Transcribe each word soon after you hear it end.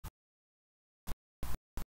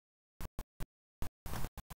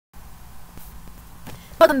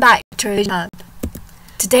Welcome back to Revision Hub.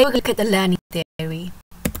 Today we're going to look at the learning theory.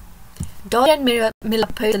 Dodd and Miller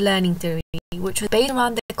proposed the learning theory, which was based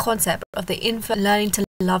around the concept of the infant learning to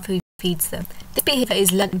love who feeds them. This behavior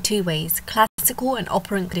is learned in two ways: classical and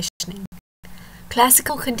operant conditioning.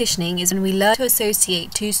 Classical conditioning is when we learn to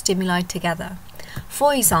associate two stimuli together.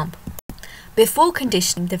 For example, before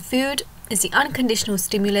conditioning, the food is the unconditional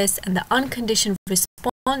stimulus and the unconditioned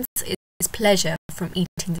response is pleasure from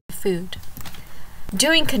eating the food.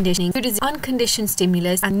 During conditioning, food is the unconditioned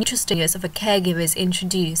stimulus and neutral stimulus of a caregiver is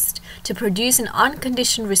introduced to produce an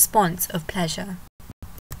unconditioned response of pleasure.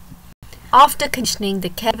 After conditioning, the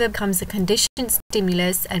caregiver becomes the conditioned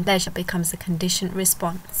stimulus and pleasure becomes the conditioned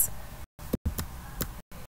response.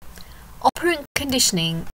 Operant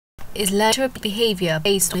conditioning is learned to repeat behavior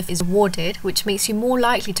based on if it is rewarded, which makes you more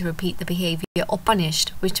likely to repeat the behavior, or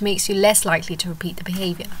punished, which makes you less likely to repeat the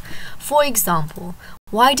behavior. For example,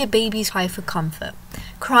 why do babies cry for comfort?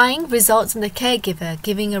 Crying results in the caregiver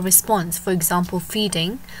giving a response, for example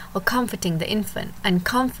feeding or comforting the infant, and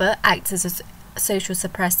comfort acts as a social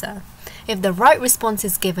suppressor. If the right response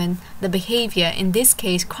is given, the behavior, in this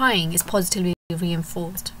case crying, is positively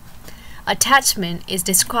reinforced. Attachment is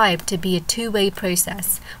described to be a two-way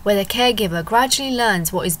process, where the caregiver gradually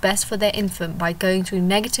learns what is best for their infant by going through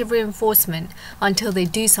negative reinforcement until they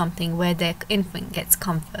do something where their infant gets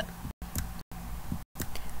comfort.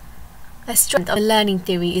 A strength of the learning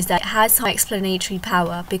theory is that it has some explanatory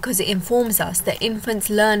power because it informs us that infants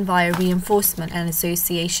learn via reinforcement and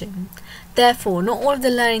association. Therefore, not all of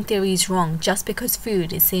the learning theory is wrong just because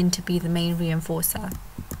food is seen to be the main reinforcer.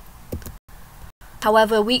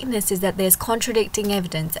 However, a weakness is that there is contradicting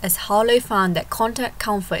evidence, as Harlow found that contact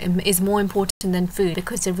comfort is more important than food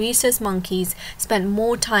because the rhesus monkeys spent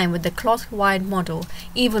more time with the cloth-wired model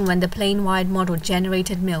even when the plain-wired model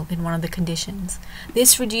generated milk in one of the conditions.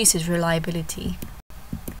 This reduces reliability.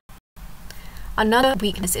 Another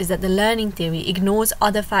weakness is that the learning theory ignores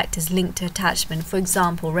other factors linked to attachment, for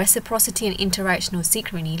example, reciprocity and interactional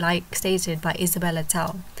synchrony, like stated by Isabel et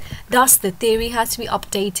al. Thus, the theory has to be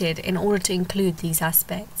updated in order to include these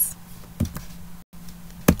aspects.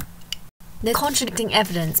 There's contradicting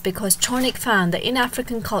evidence because Tronick found that in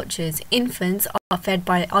African cultures, infants are fed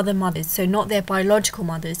by other mothers, so not their biological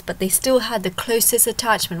mothers, but they still had the closest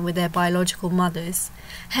attachment with their biological mothers.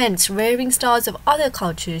 Hence, rearing styles of other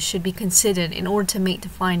cultures should be considered in order to make the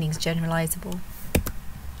findings generalizable.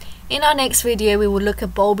 In our next video, we will look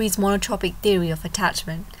at Bowlby's monotropic theory of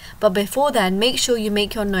attachment. But before then, make sure you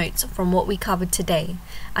make your notes from what we covered today.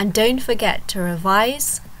 And don't forget to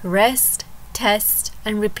revise, rest, test,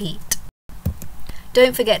 and repeat.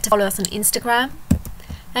 Don't forget to follow us on Instagram.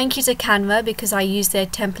 Thank you to Canva because I used their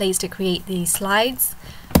templates to create these slides.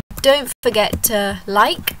 Don't forget to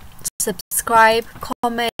like, subscribe,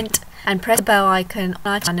 comment, and press the bell icon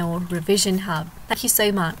on our channel Revision Hub. Thank you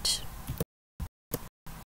so much.